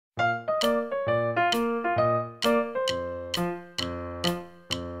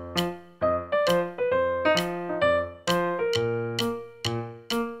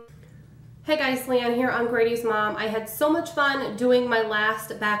guys, Leanne here on Grady's Mom. I had so much fun doing my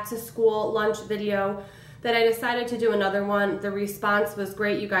last back to school lunch video that I decided to do another one. The response was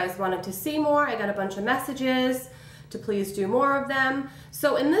great. You guys wanted to see more. I got a bunch of messages to please do more of them.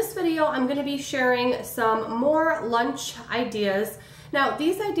 So in this video, I'm going to be sharing some more lunch ideas. Now,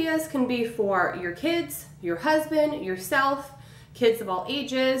 these ideas can be for your kids, your husband, yourself, kids of all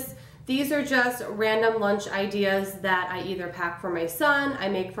ages. These are just random lunch ideas that I either pack for my son, I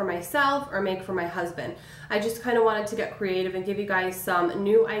make for myself, or make for my husband. I just kind of wanted to get creative and give you guys some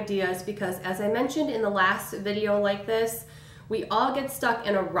new ideas because, as I mentioned in the last video like this, we all get stuck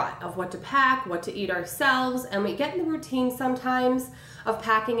in a rut of what to pack, what to eat ourselves, and we get in the routine sometimes of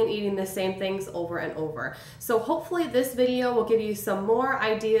packing and eating the same things over and over. So hopefully this video will give you some more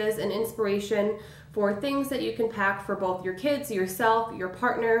ideas and inspiration for things that you can pack for both your kids, yourself, your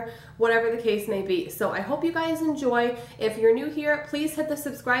partner, whatever the case may be. So I hope you guys enjoy. If you're new here, please hit the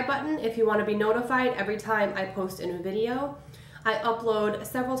subscribe button if you want to be notified every time I post a new video. I upload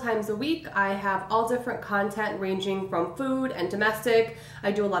several times a week. I have all different content ranging from food and domestic.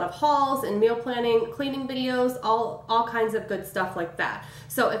 I do a lot of hauls and meal planning, cleaning videos, all kinds of good stuff like that.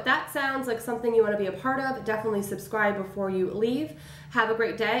 So if that sounds like something you want to be a part of, definitely subscribe before you leave. Have a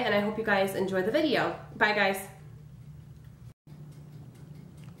great day, and I hope you guys enjoy the video. Bye, guys.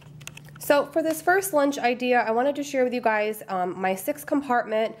 So for this first lunch idea, I wanted to share with you guys my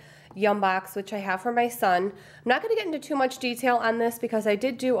 6-compartment Yum Box, which I have for my son. I'm not going to get into too much detail on this because I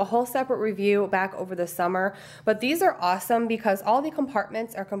did do a whole separate review back over the summer, but these are awesome because all the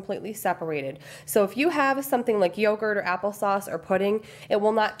compartments are completely separated. So if you have something like yogurt or applesauce or pudding, it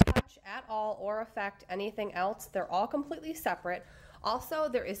will not touch at all or affect anything else. They're all completely separate. Also,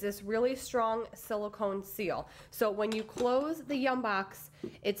 there is this really strong silicone seal. So when you close the Yum Box,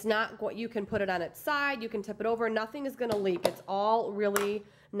 it's not what you can put it on its side, you can tip it over, nothing is going to leak. It's all really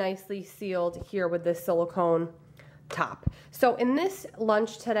nicely sealed here with this silicone top. So in this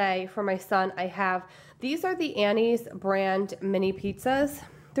lunch today for my son, I have, these are the Annie's brand mini pizzas.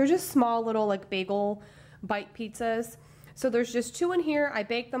 They're just small little like bagel bite pizzas. So there's just 2 in here. I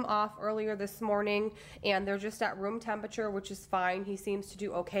baked them off earlier this morning and they're just at room temperature, which is fine. He seems to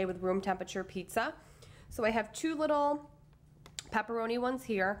do okay with room temperature pizza. So I have 2 little pepperoni ones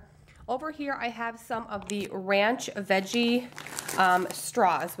here. Over here I have some of the ranch veggie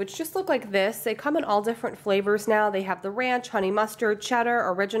straws, which just look like this. They come in all different flavors now. They have the ranch, honey mustard, cheddar,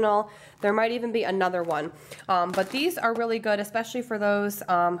 original. There might even be another one. But these are really good, especially for those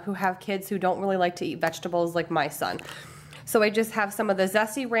who have kids who don't really like to eat vegetables like my son. So I just have some of the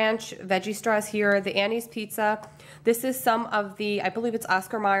zesty ranch veggie straws here, the Annie's pizza. This is some of the, I believe it's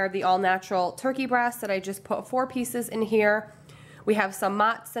Oscar Mayer, the all-natural turkey breast that I just put 4 pieces in here. We have some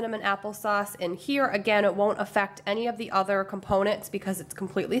Mott cinnamon applesauce in here. Again, it won't affect any of the other components because it's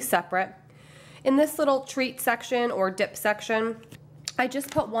completely separate. In this little treat section or dip section, I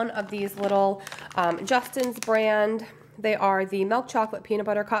just put one of these little Justin's brand. They are the milk chocolate peanut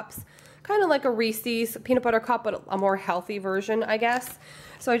butter cups. Kind of like a Reese's peanut butter cup, but a more healthy version, I guess.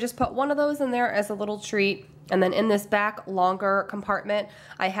 So I just put one of those in there as a little treat. And then in this back longer compartment,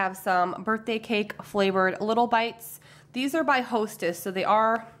 I have some birthday cake flavored little bites. These are by Hostess, so they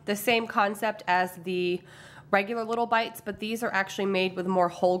are the same concept as the regular little bites, but these are actually made with more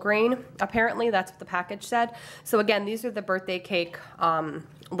whole grain. Apparently, that's what the package said. So again, these are the birthday cake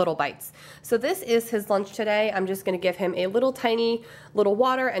little bites. So this is his lunch today. I'm just going to give him a little tiny little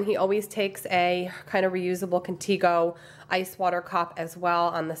water, and he always takes a kind of reusable Contigo ice water cup as well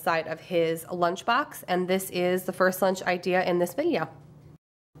on the side of his lunch box. And this is the first lunch idea in this video.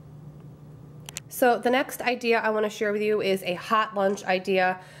 So the next idea I want to share with you is a hot lunch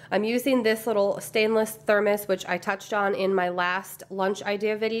idea. I'm using this little stainless thermos, which I touched on in my last lunch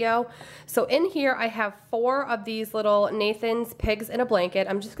idea video. So in here I have 4 of these little Nathan's Pigs in a Blanket.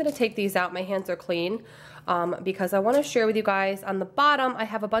 I'm just going to take these out. My hands are clean because I want to share with you guys. On the bottom I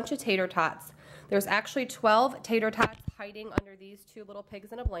have a bunch of tater tots. There's actually 12 tater tots hiding under these 2 little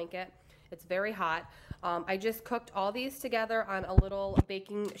pigs in a blanket. It's very hot. I just cooked all these together on a little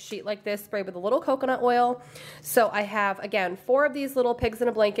baking sheet like this, sprayed with a little coconut oil. So I have, again, 4 of these little pigs in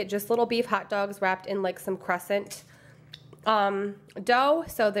a blanket, just little beef hot dogs wrapped in like some crescent dough.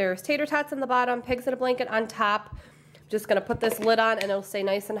 So there's tater tots on the bottom, pigs in a blanket on top. I'm just gonna put this lid on and it'll stay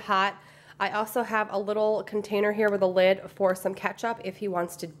nice and hot. I also have a little container here with a lid for some ketchup if he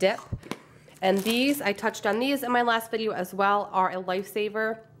wants to dip. And these, I touched on these in my last video as well, are a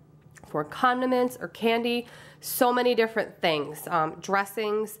lifesaver for condiments or candy, so many different things,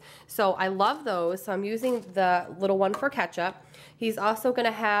 dressings. So I love those. So I'm using the little one for ketchup. He's also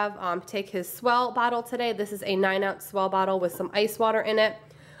gonna have, take his Swell bottle today. This is a 9-ounce Swell bottle with some ice water in it.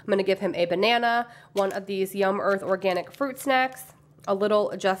 I'm gonna give him a banana, one of these Yum Earth organic fruit snacks, a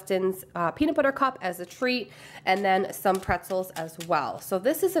little Justin's peanut butter cup as a treat, and then some pretzels as well. So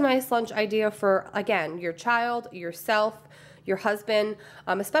this is a nice lunch idea for, again, your child, yourself, your husband,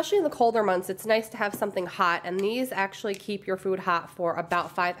 especially in the colder months. It's nice to have something hot, and these actually keep your food hot for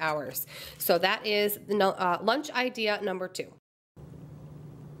about 5 hours. So that is lunch idea number 2.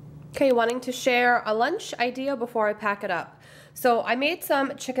 Okay, wanting to share a lunch idea before I pack it up. So I made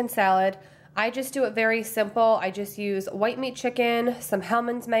some chicken salad. I just do it very simple. I just use white meat chicken, some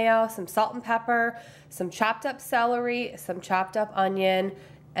Hellmann's mayo, some salt and pepper, some chopped up celery, some chopped up onion,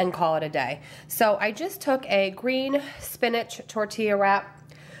 and call it a day. So I just took a green spinach tortilla wrap.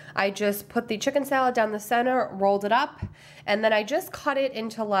 I just put the chicken salad down the center, rolled it up, and then I just cut it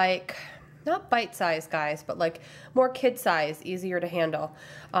into like, not bite size, guys, but like more kid size, easier to handle.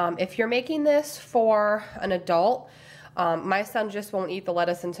 If you're making this for an adult, my son just won't eat the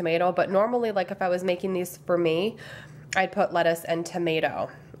lettuce and tomato, but normally, like if I was making these for me, I'd put lettuce and tomato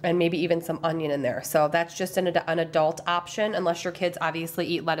and maybe even some onion in there. So that's just an adult option, unless your kids obviously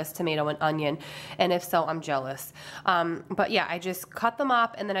eat lettuce, tomato, and onion. And if so, I'm jealous. But yeah, I just cut them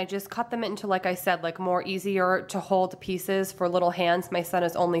up, and then I just cut them into, like I said, like more easier to hold pieces for little hands. My son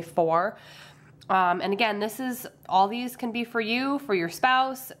is only 4. And again, all these can be for you, for your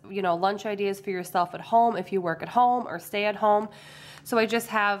spouse, you know, lunch ideas for yourself at home if you work at home or stay at home. So I just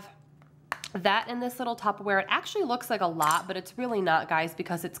have that in this little Tupperware. It actually looks like a lot, but it's really not, guys,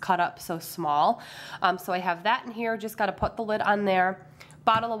 because it's cut up so small. So I have that in here, just got to put the lid on there.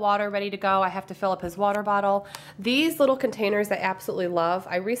 Bottle of water ready to go. I have to fill up his water bottle. These little containers I absolutely love.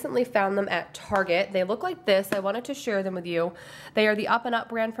 I recently found them at Target. They look like this. I wanted to share them with you. They are the Up and Up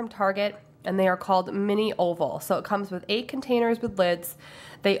brand from Target, and they are called Mini Oval. So it comes with 8 containers with lids.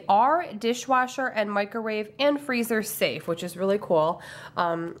 They are dishwasher and microwave and freezer safe, which is really cool.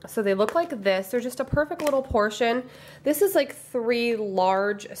 So they look like this. They're just a perfect little portion. This is like 3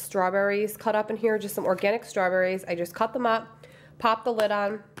 large strawberries cut up in here, just some organic strawberries. I just cut them up, pop the lid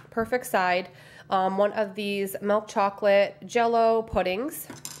on, perfect side. One of these milk chocolate jello puddings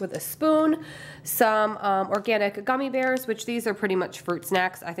with a spoon, some organic gummy bears, which these are pretty much fruit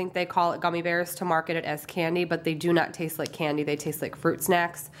snacks. I think they call it gummy bears to market it as candy, but they do not taste like candy. They taste like fruit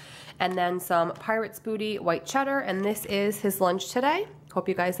snacks. And then some Pirate's Booty white cheddar, and this is his lunch today. Hope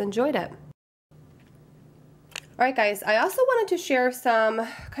you guys enjoyed it. All right, guys, I also wanted to share some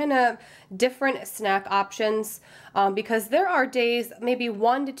kind of different snack options because there are days, maybe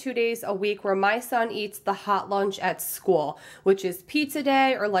 1 to 2 days a week, where my son eats the hot lunch at school, which is pizza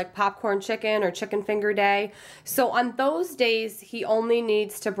day or like popcorn chicken or chicken finger day. So on those days, he only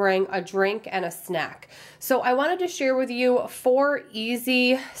needs to bring a drink and a snack. So I wanted to share with you 4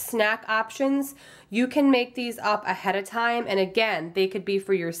 easy snack options. You can make these up ahead of time, and again, they could be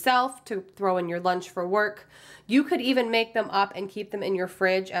for yourself to throw in your lunch for work. You could even make them up and keep them in your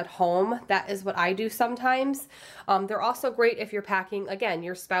fridge at home. That is what I do sometimes. They're also great if you're packing, again,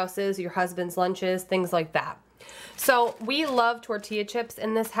 your spouse's, your husband's lunches, things like that. So we love tortilla chips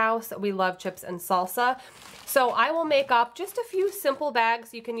in this house. We love chips and salsa. So I will make up just a few simple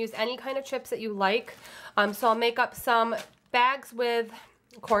bags. You can use any kind of chips that you like. So I'll make up some bags with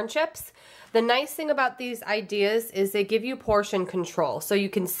corn chips. The nice thing about these ideas is they give you portion control, so you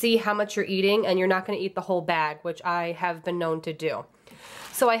can see how much you're eating and you're not going to eat the whole bag, which I have been known to do.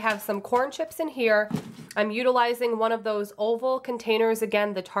 So I have some corn chips in here. I'm utilizing one of those oval containers,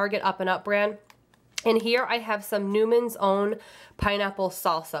 again, the Target Up and Up brand. And here I have some Newman's Own pineapple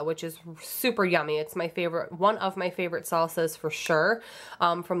salsa, which is super yummy. It's my favorite, one of my favorite salsas for sure,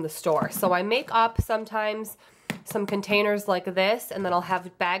 from the store. So I make up sometimes some containers like this, and then I'll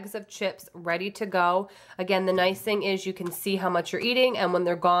have bags of chips ready to go. Again, the nice thing is you can see how much you're eating, and when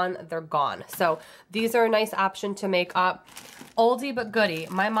they're gone, they're gone. So these are a nice option to make up. Oldie but goodie.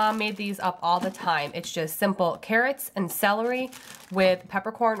 My mom made these up all the time. It's just simple carrots and celery with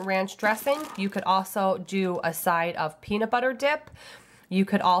peppercorn ranch dressing. You could also do a side of peanut butter dip. You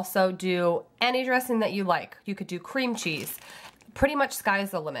could also do any dressing that you like. You could do cream cheese. Pretty much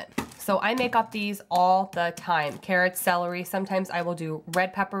sky's the limit. So I make up these all the time. Carrots, celery, sometimes I will do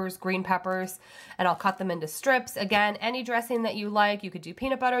red peppers, green peppers, and I'll cut them into strips. Again, any dressing that you like. You could do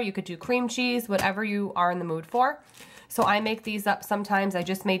peanut butter, you could do cream cheese, whatever you are in the mood for. So I make these up sometimes. I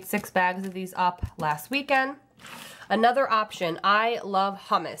just made 6 bags of these up last weekend. Another option, I love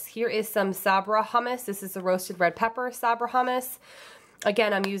hummus. Here is some Sabra hummus. This is the roasted red pepper Sabra hummus.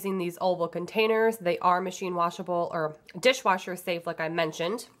 Again, I'm using these oval containers. They are machine washable or dishwasher safe, like I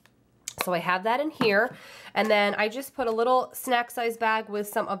mentioned. So I have that in here. And then I just put a little snack size bag with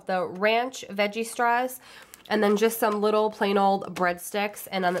some of the ranch veggie straws. and then just some little plain old breadsticks,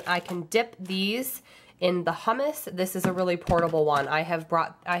 and then I can dip these in the hummus. This is a really portable one. I have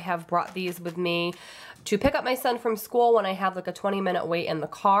brought these with me to pick up my son from school when I have like a 20-minute wait in the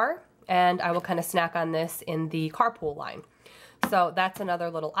car, and I will kind of snack on this in the carpool line. So that's another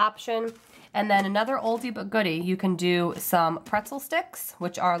little option. And then another oldie but goodie, you can do some pretzel sticks,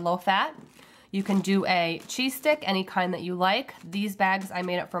 which are low fat. You can do a cheese stick, any kind that you like. These bags I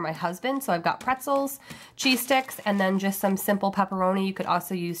made up for my husband, so I've got pretzels, cheese sticks, and then just some simple pepperoni. You could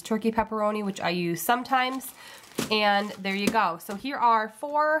also use turkey pepperoni, which I use sometimes. And there you go. So here are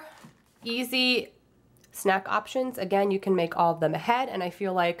 4 easy snack options. Again, you can make all of them ahead, and I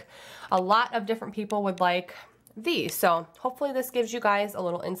feel like a lot of different people would like these. So hopefully this gives you guys a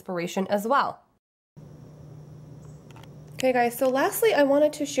little inspiration as well. Okay guys, so lastly I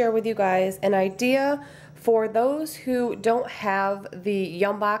wanted to share with you guys an idea for those who don't have the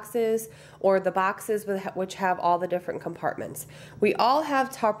Yum boxes or the boxes which have all the different compartments. We all have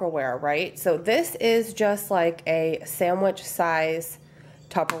Tupperware, right? So this is just like a sandwich size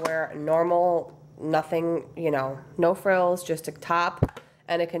Tupperware, normal, nothing, you know, no frills, just a top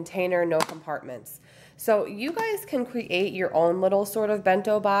and a container, no compartments. So you guys can create your own little sort of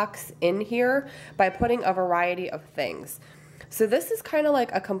bento box in here by putting a variety of things. So this is kind of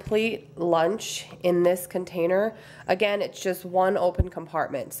like a complete lunch in this container. Again, it's just one open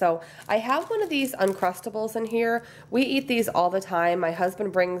compartment. So I have one of these Uncrustables in here. We eat these all the time. My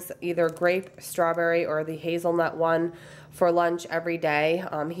husband brings either grape, strawberry, or the hazelnut one for lunch every day.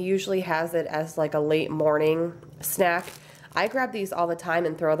 He usually has it as like a late morning snack. I grab these all the time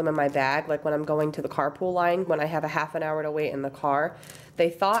and throw them in my bag, like when I'm going to the carpool line, when I have a half an hour to wait in the car. They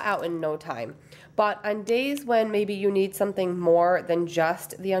thaw out in no time. But on days when maybe you need something more than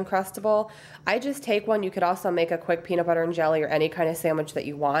just the Uncrustable, I just take one. You could also make a quick peanut butter and jelly or any kind of sandwich that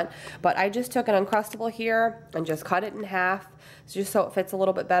you want. But I just took an Uncrustable here and just cut it in half, just so it fits a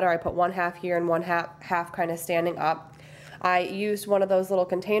little bit better. I put one half here and one half kind of standing up. I used one of those little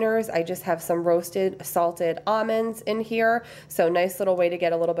containers. I just have some roasted salted almonds in here. So nice little way to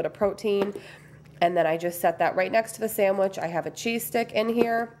get a little bit of protein. And then I just set that right next to the sandwich. I have a cheese stick in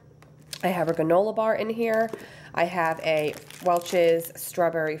here. I have a granola bar in here. I have a Welch's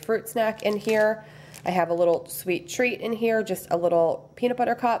strawberry fruit snack in here. I have a little sweet treat in here, just a little peanut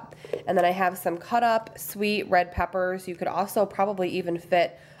butter cup. And then I have some cut up sweet red peppers. You could also probably even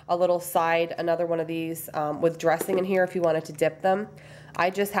fit a little side, another one of these with dressing in here if you wanted to dip them. I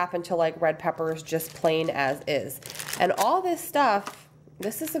just happen to like red peppers just plain as is. And all this stuff,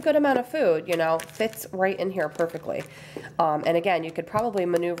 this is a good amount of food, you know, fits right in here perfectly. And again, you could probably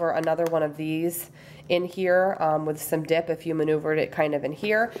maneuver another one of these in here with some dip if you maneuvered it kind of in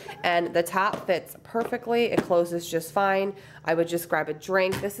here. And the top fits perfectly. It closes just fine. I would just grab a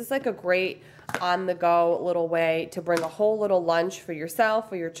drink. This is like a great on-the-go little way to bring a whole little lunch for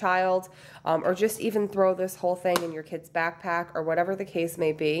yourself or your child, or just even throw this whole thing in your kid's backpack or whatever the case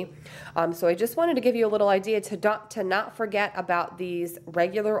may be. So I just wanted to give you a little idea to not forget about these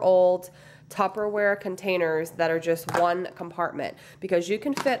regular old Tupperware containers that are just one compartment, because you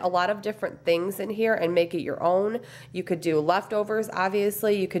can fit a lot of different things in here and make it your own. You could do leftovers,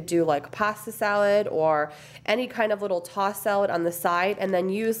 obviously. You could do like pasta salad or any kind of little tossed salad on the side, and then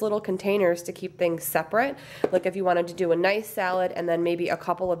use little containers to keep things separate. Like if you wanted to do a nice salad and then maybe a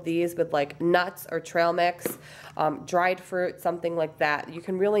couple of these with like nuts or trail mix, dried fruit, something like that. You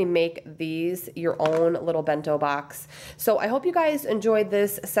can really make these your own little bento box. So I hope you guys enjoyed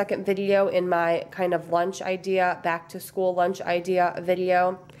this second video in my kind of lunch idea, back to school lunch idea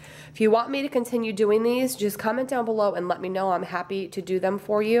video. If you want me to continue doing these, just comment down below and let me know. I'm happy to do them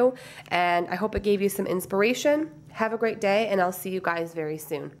for you. And I hope it gave you some inspiration. Have a great day, and I'll see you guys very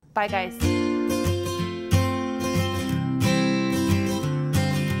soon. Bye, guys.